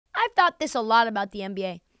thought this a lot about the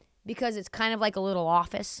NBA because it's kind of like a little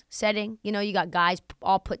office setting. You know, you got guys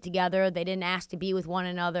all put together. They didn't ask to be with one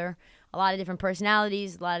another. A lot of different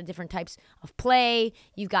personalities, a lot of different types of play.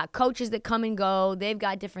 You've got coaches that come and go. They've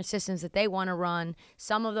got different systems that they want to run.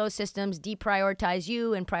 Some of those systems deprioritize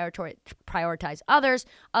you and prioritize others.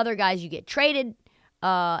 Other guys, you get traded,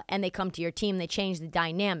 and they come to your team. They change the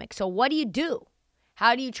dynamic. So what do?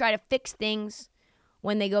 How do you try to fix things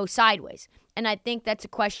when they go sideways? And I think that's a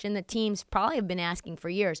question that teams probably have been asking for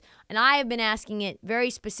years. And I have been asking it very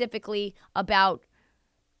specifically about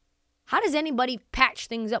how does anybody patch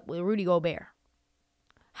things up with Rudy Gobert?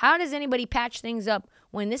 How does anybody patch things up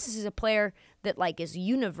when this is a player that is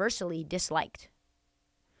universally disliked?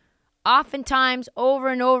 Oftentimes, over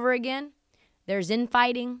and over again, there's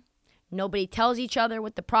infighting. Nobody tells each other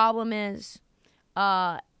what the problem is.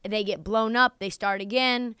 They get blown up. They start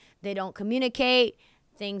again. They don't communicate.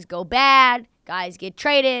 Things go bad. Guys get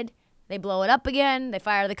traded. They blow it up again. They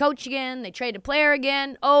fire the coach again. They trade a player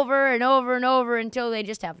again, over and over and over until they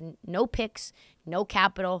just have no picks, no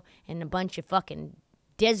capital, and a bunch of fucking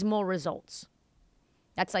dismal results.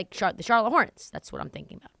 That's like the Charlotte Hornets. That's what I'm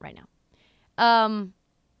thinking about right now.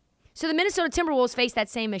 So the Minnesota Timberwolves face that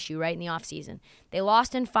same issue, right, in the offseason. They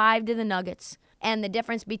lost in 5 to the Nuggets. And the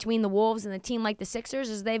difference between the Wolves and a team like the Sixers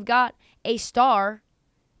is they've got a star,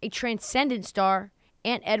 a transcendent star,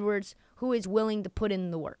 Ant Edwards, who is willing to put in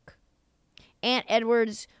the work. Ant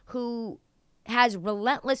Edwards, who has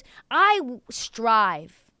relentless... I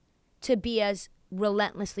strive to be as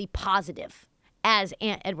relentlessly positive as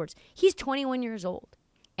Ant Edwards. He's 21 years old,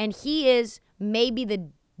 and he is maybe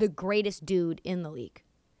the greatest dude in the league.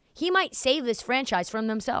 He might save this franchise from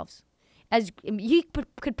themselves. As he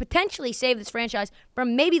could potentially save this franchise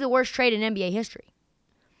from maybe the worst trade in NBA history.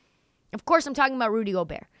 Of course, I'm talking about Rudy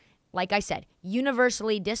Gobert. Like I said,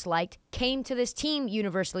 universally disliked, came to this team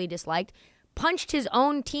universally disliked, punched his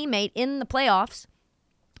own teammate in the playoffs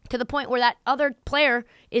to the point where that other player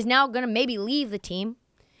is now going to maybe leave the team.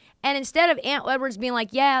 And instead of Ant Edwards being like,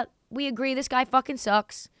 yeah, we agree, this guy fucking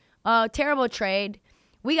sucks, terrible trade,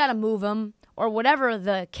 we got to move him, or whatever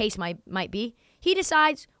the case might be, he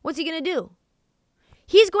decides, what's he going to do?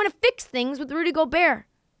 He's going to fix things with Rudy Gobert.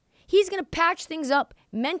 He's going to patch things up,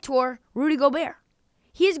 mentor Rudy Gobert.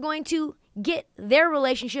 He's going to get their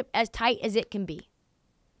relationship as tight as it can be.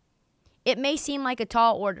 It may seem like a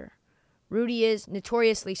tall order. Rudy is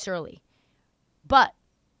notoriously surly. But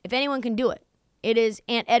if anyone can do it, it is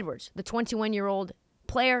Ant Edwards, the 21-year-old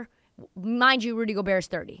player. Mind you, Rudy Gobert is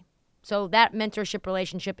 30. So that mentorship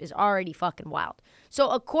relationship is already fucking wild. So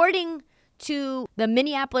according to the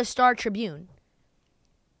Minneapolis Star-Tribune,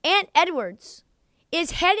 Ant Edwards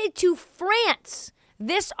is headed to France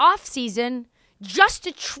this offseason just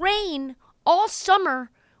to train all summer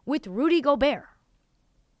with Rudy Gobert.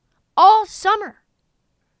 All summer.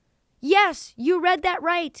 Yes, you read that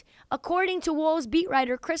right. According to Wolves beat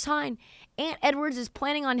writer Chris Hine, Ant Edwards is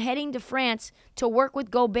planning on heading to France to work with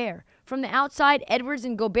Gobert. From the outside, Edwards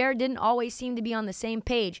and Gobert didn't always seem to be on the same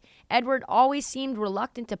page. Edwards always seemed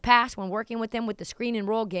reluctant to pass when working with him with the screen and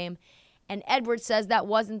roll game, and Edwards says that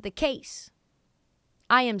wasn't the case.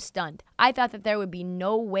 I am stunned. I thought that there would be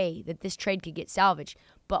no way that this trade could get salvaged,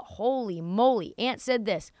 but holy moly, Ant said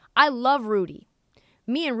this, I love Rudy.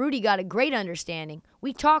 Me and Rudy got a great understanding.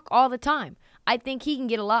 We talk all the time. I think he can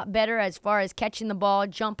get a lot better as far as catching the ball,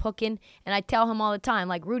 jump hooking, and I tell him all the time,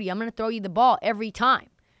 like, Rudy, I'm going to throw you the ball every time.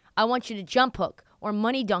 I want you to jump hook or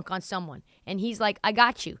money dunk on someone. And he's like, I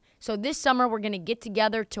got you. So this summer we're going to get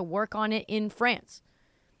together to work on it in France.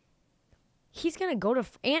 He's going to go to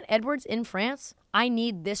Ant Edwards in France? I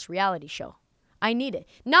need this reality show. I need it.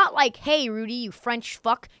 Not like, hey, Rudy, you French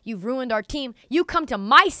fuck, you've ruined our team. You come to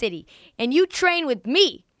my city and you train with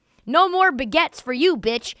me. No more baguettes for you,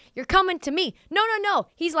 bitch. You're coming to me. No.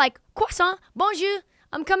 He's like, croissant, bonjour.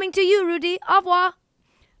 I'm coming to you, Rudy. Au revoir.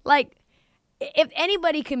 Like, if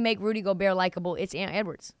anybody can make Rudy Gobert likable, it's Ant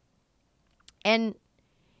Edwards. And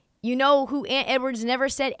you know who Ant Edwards never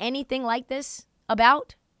said anything like this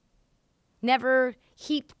about? Never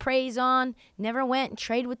heaped praise on, never went and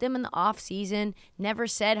traded with them in the offseason, never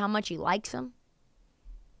said how much he likes him?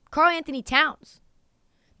 Karl Anthony Towns.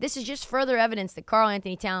 This is just further evidence that Karl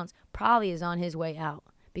Anthony Towns probably is on his way out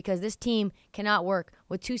because this team cannot work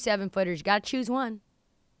with 2 7-footers. You got to choose one.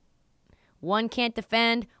 One can't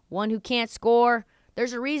defend, one who can't score.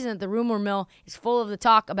 There's a reason that the rumor mill is full of the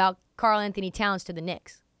talk about Karl Anthony Towns to the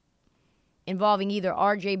Knicks, involving either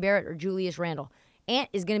R.J. Barrett or Julius Randle. Ant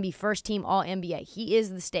is going to be first-team All-NBA. He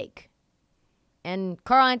is the stake. And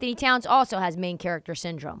Karl Anthony Towns also has main character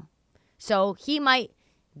syndrome. So he might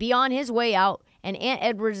be on his way out, And Ant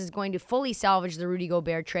Edwards is going to fully salvage the Rudy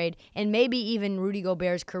Gobert trade and maybe even Rudy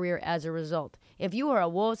Gobert's career as a result. If you are a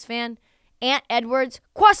Wolves fan, Ant Edwards,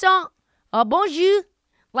 croissant, bonjour.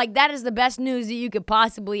 Like, that is the best news that you could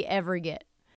possibly ever get.